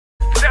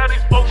how they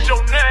spoke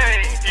your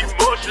name.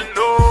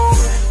 Emotional.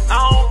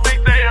 I don't think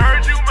they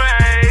heard you,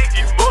 man.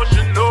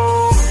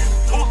 Emotional.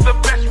 Who's the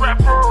best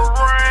rapper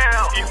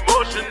around?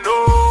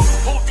 Emotional.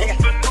 Who's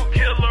the new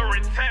killer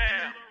in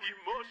town?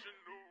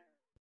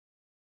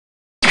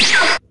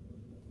 Emotional.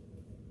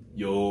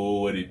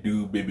 Yo, what it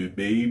do,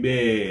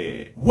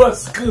 baby?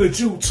 What's good,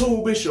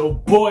 YouTube? It's your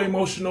boy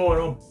Emotional,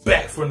 and I'm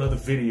back for another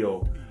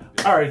video.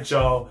 Alright,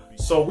 y'all.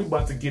 So we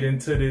about to get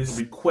into this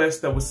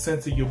request that was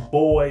sent to your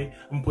boy.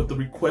 I'm gonna put the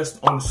request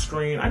on the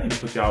screen. I need to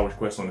put y'all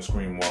requests on the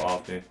screen more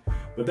often,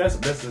 but that's a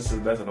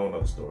whole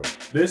other story.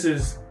 This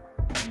is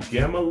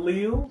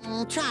Gamaliél.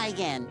 Try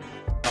again.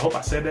 I hope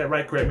I said that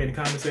right. Correct me in the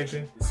comment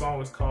section. The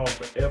song is called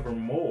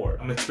Forevermore.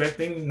 I'm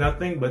expecting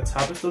nothing but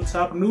top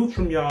news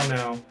from y'all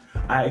now.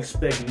 I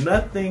expect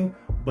nothing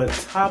but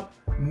top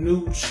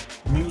news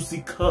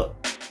musica.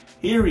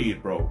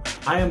 Period, bro.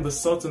 I am the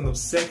Sultan of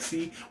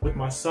Sexy with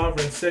my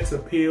sovereign sex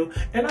appeal,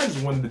 and I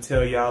just wanted to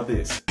tell y'all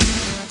this.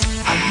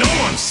 I know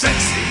I'm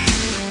sexy.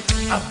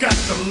 I've got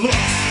the look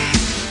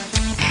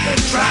that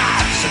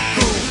drives a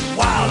girl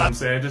wild. I'm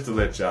saying, just to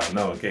let y'all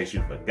know in case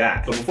you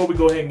forgot. So before we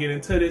go ahead and get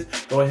into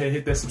this, go ahead and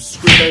hit that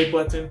subscribe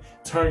button,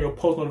 turn your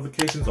post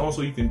notifications on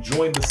so you can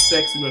join the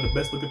sexy. We are the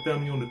best looking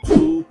family on the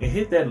tube, and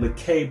hit that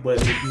K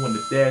button if you want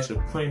to dash a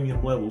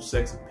premium level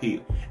sex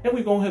appeal. And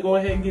we're gonna go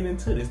ahead and get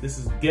into this. This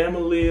is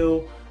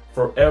Gamaliél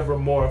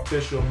Forevermore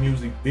official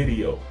music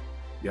video.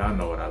 Y'all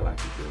know what I like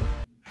to do.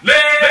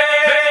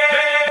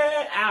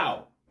 Lay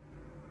out.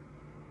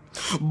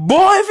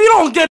 Boy, if you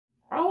don't get...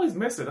 I always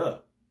mess it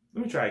up.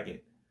 Let me try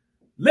again.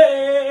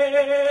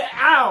 Lay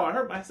out. I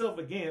hurt myself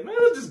again. Man,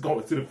 let's just go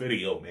into the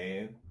video,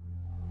 man.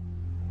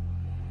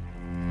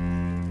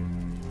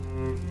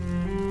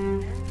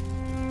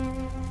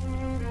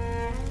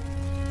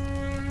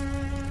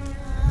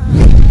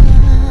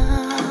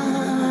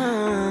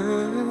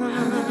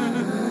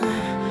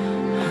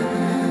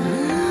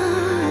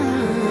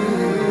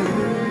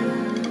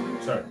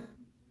 Sir,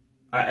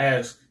 I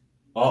ask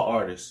all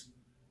artists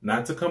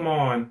not to come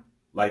on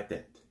like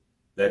that.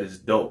 That is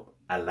dope.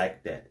 I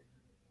like that.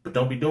 But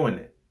don't be doing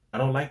that. I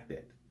don't like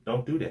that.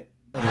 Don't do that.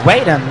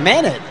 Wait a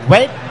minute.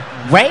 Wait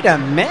a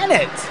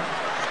minute.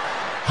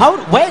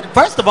 Wait.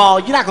 First of all,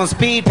 you're not gonna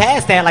speed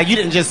past that like you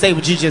didn't just say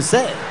what you just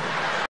said.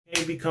 You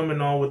can't be coming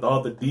on with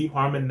all the deep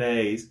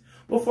harmonies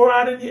before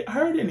I didn't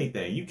heard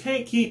anything. You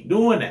can't keep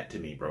doing that to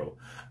me, bro.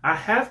 I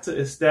have to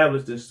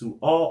establish this to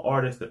all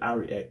artists that I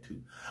react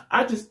to.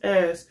 I just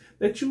ask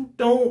that you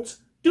don't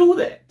do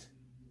that.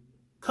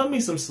 Cut me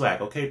some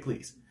slack, okay,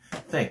 please.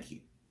 Thank you.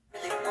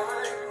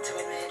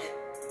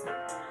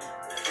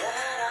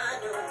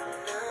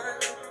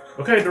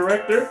 Okay,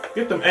 director,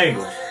 get them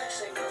angles.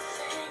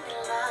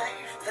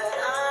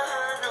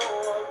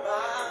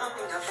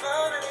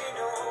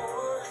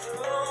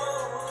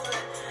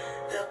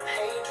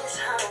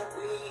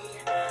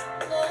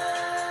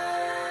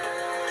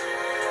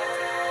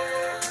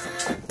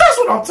 That's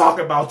what I'm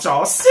talking about,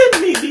 y'all.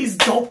 Send me these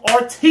dope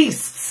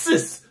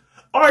artistes.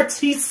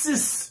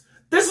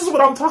 This is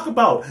what I'm talking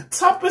about.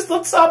 Top is the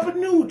top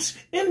news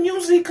in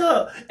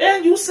musica.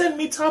 And you send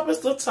me top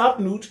is the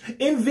top news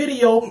in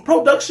video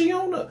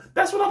production.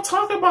 That's what I'm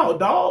talking about,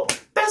 dog.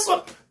 That's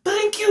what,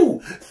 thank you.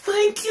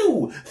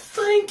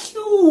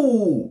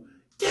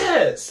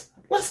 Yes,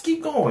 let's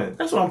keep going.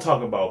 That's what I'm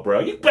talking about,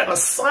 bro. You better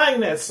sing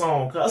that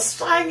song, cuz.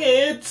 Sing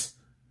it.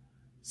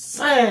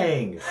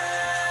 Sing.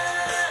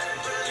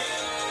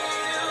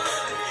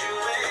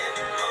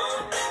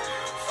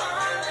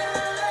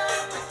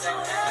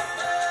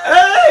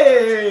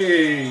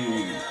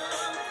 Hey!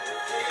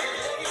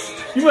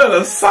 You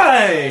better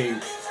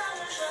sing!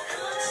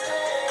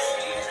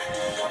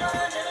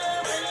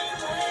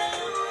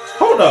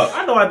 Hold up,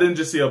 I know I didn't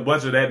just see a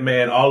bunch of that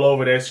man all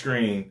over that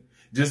screen.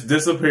 Just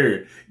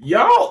disappeared.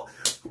 Y'all,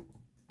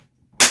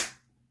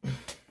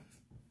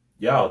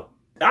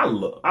 I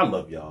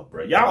love y'all,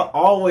 bro. Y'all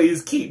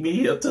always keep me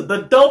here to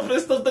the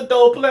dopest of the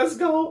dope. Let's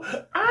go.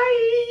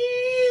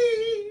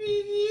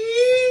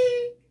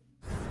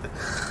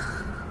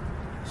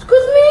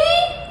 Excuse me?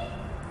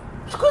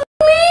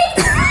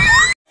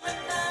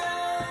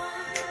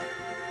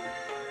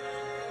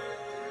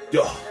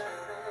 Yo.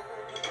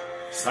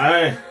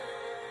 Sign.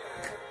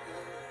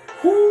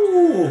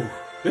 Whoo.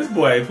 This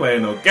boy ain't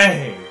playing no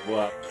game,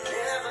 boy.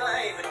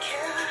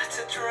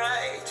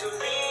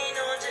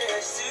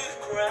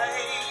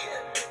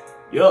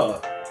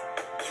 Yeah.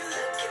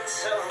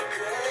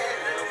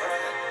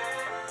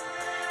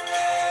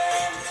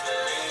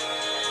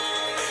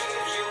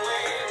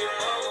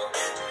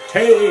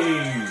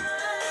 Hey,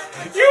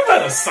 you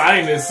better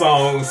sign this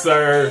song,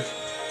 sir.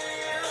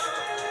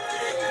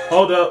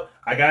 Hold up.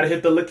 I gotta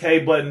hit the K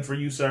button for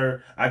you,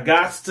 sir. I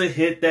got to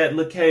hit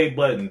that K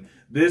button.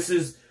 This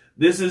is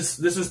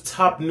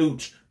top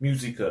nooch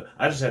musica.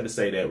 I just had to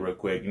say that real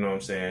quick. You know what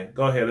I'm saying?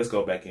 Go ahead. Let's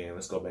go back in.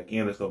 Let's go back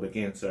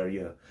in, sir.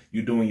 Yeah,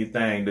 you doing your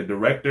thing. The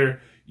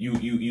director, you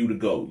the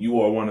GOAT.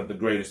 You are one of the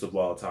greatest of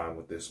all time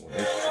with this one.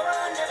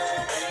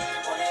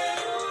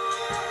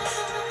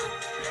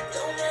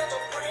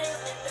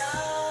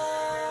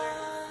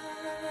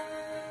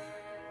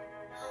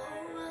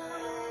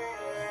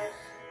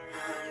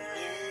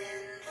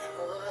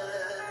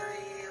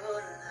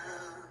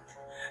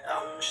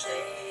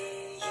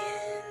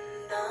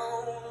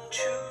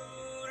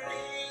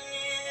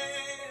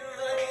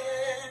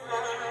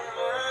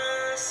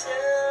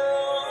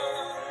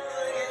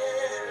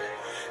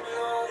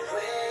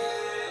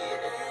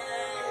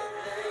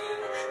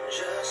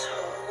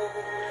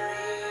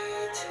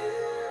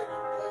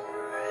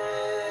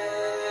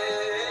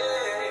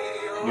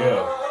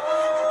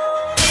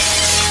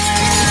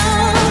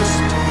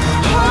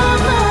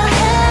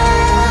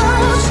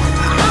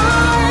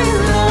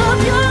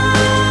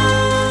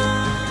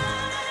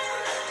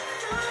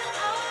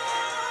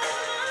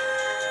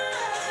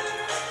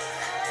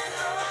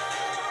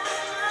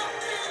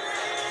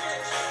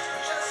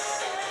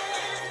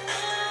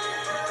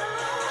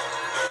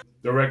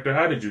 Director,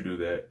 how did you do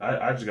that?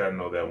 I just gotta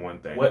know that one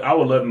thing. I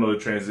would love to know the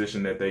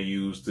transition that they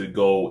used to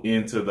go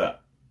into the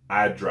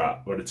eye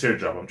drop or the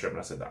teardrop. I'm tripping.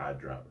 I said the eye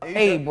drop.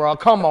 Hey, bro,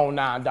 come on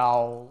now,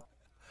 dog.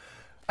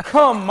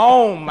 Come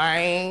on,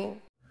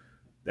 man.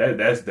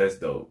 That's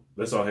dope.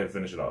 Let's go ahead and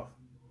finish it off.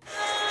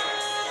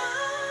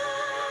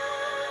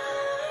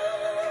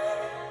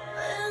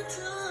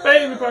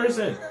 Baby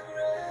person.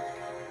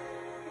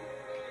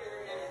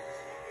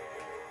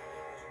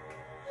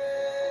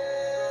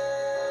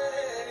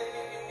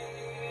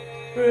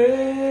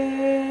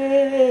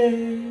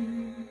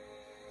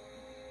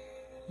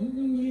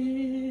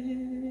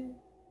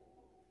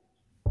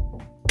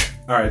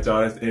 All right,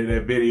 y'all, that's the end of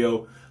that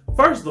video.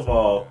 First of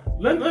all,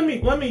 let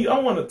me, I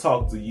want to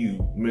talk to you,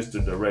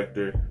 Mr.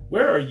 Director.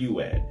 Where are you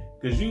at?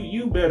 Because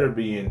you better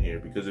be in here,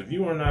 because if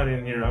you are not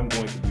in here, I'm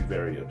going to be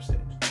very upset.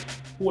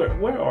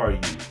 Where are you?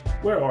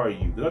 Where are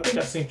you? Because I think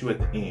I sent you at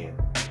the end.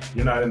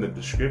 You're not in the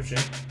description.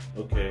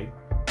 Okay.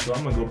 So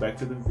I'm going to go back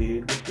to the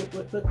vid.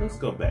 Let's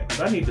go back.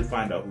 Because I need to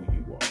find out who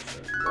you are,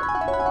 sir.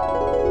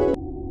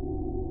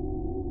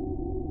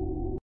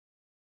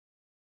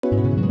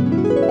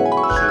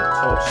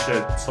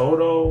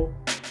 Shetoto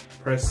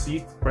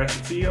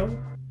Prestio?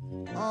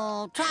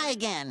 Oh, try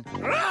again.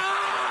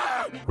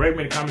 Greg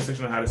made a comment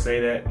section on how to say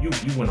that. You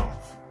went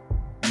off.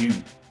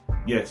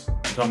 Yes,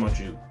 I'm talking about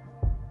you.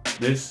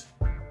 This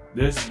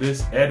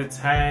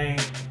editing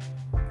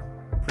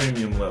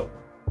premium level.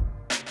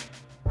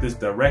 This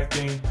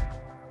directing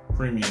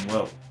premium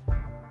level.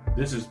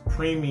 This is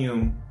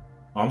premium.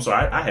 Oh, I'm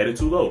sorry, I had it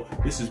too low.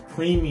 This is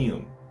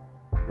premium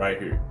right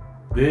here.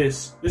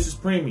 This is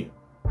premium.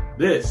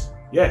 This,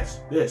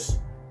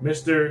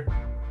 Mr.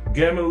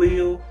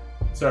 Gamaliél.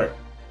 Sorry,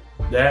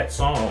 that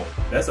song.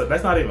 That's a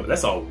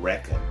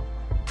record.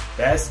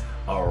 That's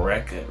a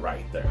record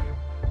right there.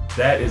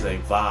 That is a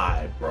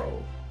vibe,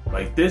 bro.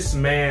 Like, this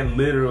man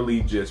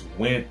literally just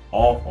went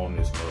off on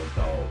this little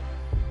dog.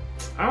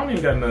 I don't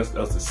even got nothing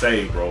else to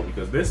say, bro,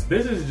 because this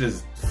is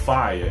just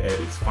fire at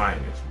its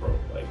finest, bro.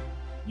 Like,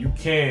 you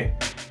can't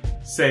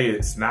say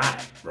it's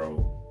not,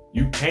 bro.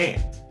 You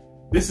can't.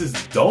 This is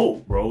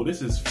dope, bro.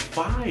 This is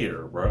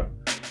fire, bro.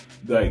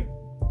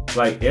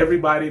 Like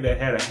everybody that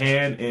had a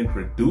hand in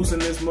producing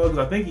this mug,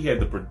 I think he had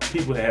the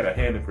people that had a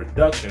hand in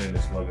production in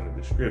this mug in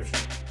the description.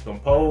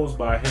 Composed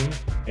by him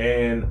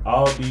and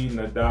Aldi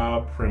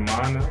Nada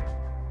Primana.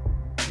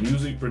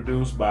 Music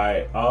produced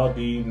by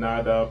Aldi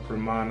Nada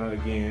Primana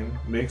again.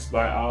 Mixed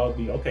by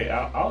Aldi. Okay,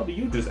 Aldi,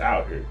 you just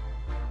out here.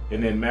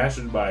 And then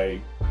mastered by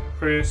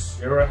Chris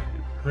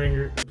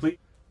Ringer. Please.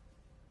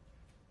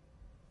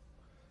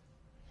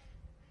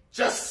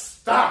 Just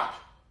stop.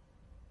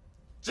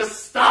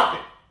 Just stop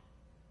it.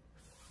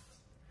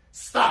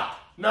 Stop.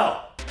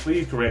 No.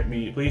 Please correct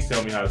me. Please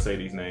tell me how to say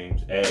these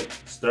names. At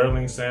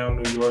Sterling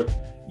Sound, New York.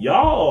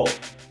 Y'all,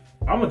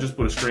 I'm gonna just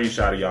put a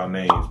screenshot of y'all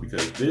names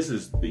because this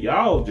is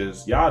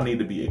y'all need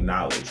to be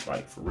acknowledged,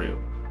 like, for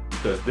real.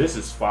 Because this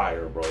is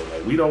fire, bro.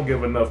 Like, we don't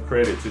give enough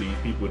credit to these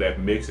people that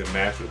mix and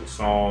master the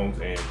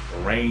songs and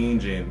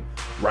arrange and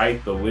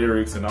write the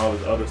lyrics and all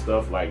this other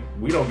stuff. Like,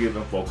 we don't give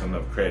them folks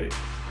enough credit.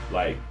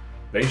 Like,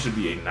 they should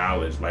be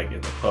acknowledged, like,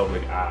 in the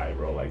public eye,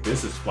 bro. Like,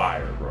 this is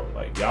fire, bro.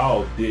 Like,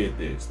 y'all did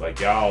this. Like,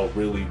 y'all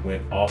really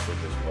went off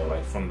of this, bro.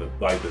 Like, from the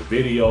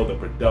video, the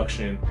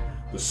production,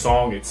 the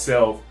song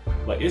itself.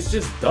 Like, it's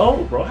just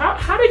dope, bro.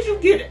 How did you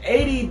get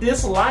 80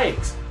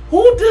 dislikes?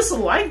 Who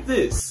disliked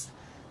this?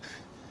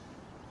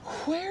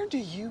 Where do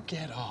you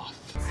get off?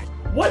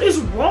 What is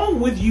wrong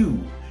with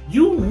you?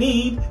 You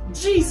need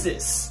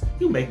Jesus.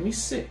 You make me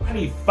sick. I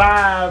need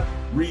 5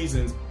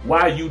 reasons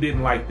why you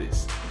didn't like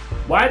this.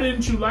 Why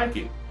didn't you like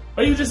it?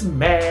 Are you just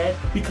mad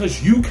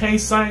because you can't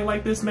sing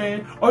like this,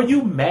 man? Are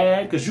you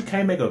mad because you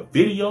can't make a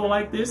video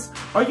like this?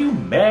 Are you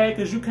mad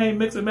because you can't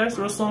mix and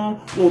master a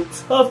song? Well,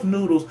 tough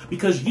noodles,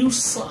 because you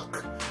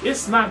suck.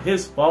 It's not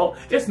his fault.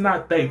 It's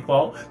not their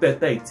fault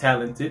that they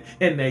talented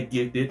and they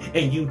gifted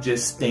and you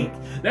just stink.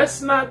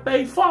 That's not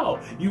their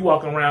fault. You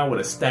walk around with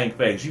a stank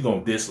face. You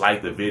gonna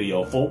dislike the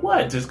video for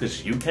what? Just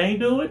because you can't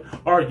do it?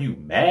 Are you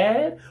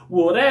mad?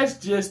 Well, that's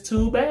just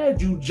too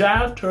bad. You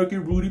jive turkey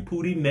Rudy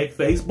Pooty neck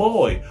face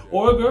boy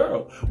or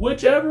girl,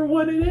 whichever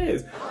one it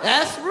is.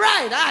 That's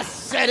right. I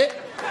said it.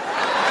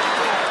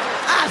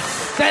 I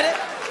said it.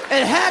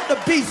 It had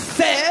to be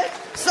said.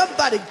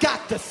 Somebody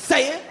got to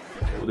say it.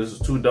 This is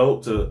too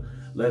dope to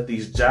let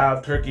these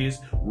jive turkeys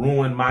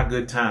ruin my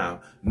good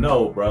time.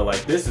 No, bro,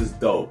 like, this is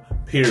dope,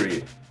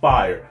 period.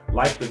 Fire.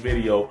 Like the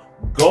video.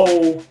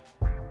 Go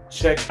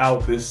check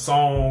out this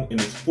song in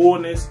its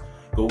fullness.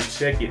 Go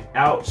check it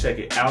out, check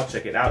it out,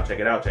 check it out, check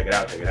it out, check it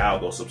out, check it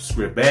out. Go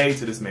subscribe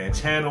to this man's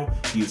channel.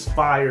 He is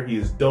fire, he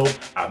is dope.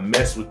 I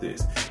mess with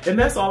this. And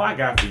that's all I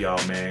got for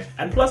y'all, man.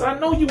 And plus, I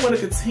know you want to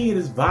continue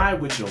this vibe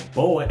with your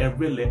boy and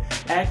really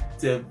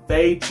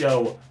activate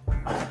your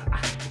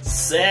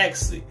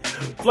sexy.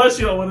 Plus,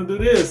 you don't want to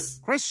do this.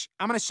 Chris,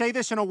 I'm going to say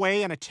this in a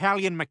way an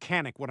Italian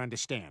mechanic would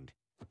understand.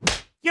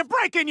 You're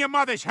breaking your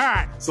mother's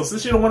heart. So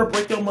since you don't want to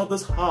break your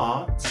mother's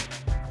heart,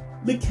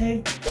 like,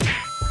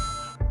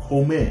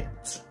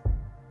 comment,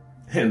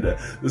 and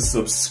the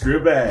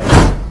subscribe.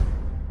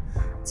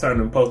 Turn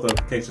them post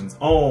notifications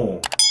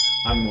on.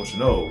 I'm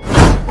emotional.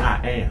 I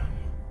am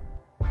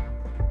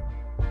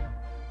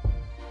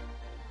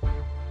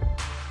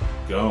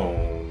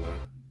gone.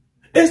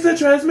 It's the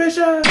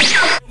transmission.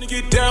 Came to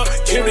get down,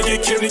 came to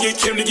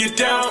get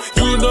down.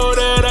 You know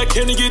that I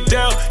came to get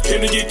down,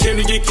 came to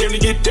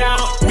get down.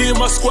 Me and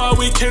my squad,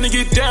 we came to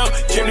get down,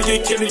 came to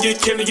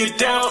get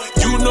down.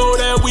 You know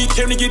that we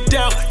came to get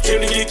down,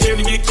 came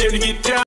to get down.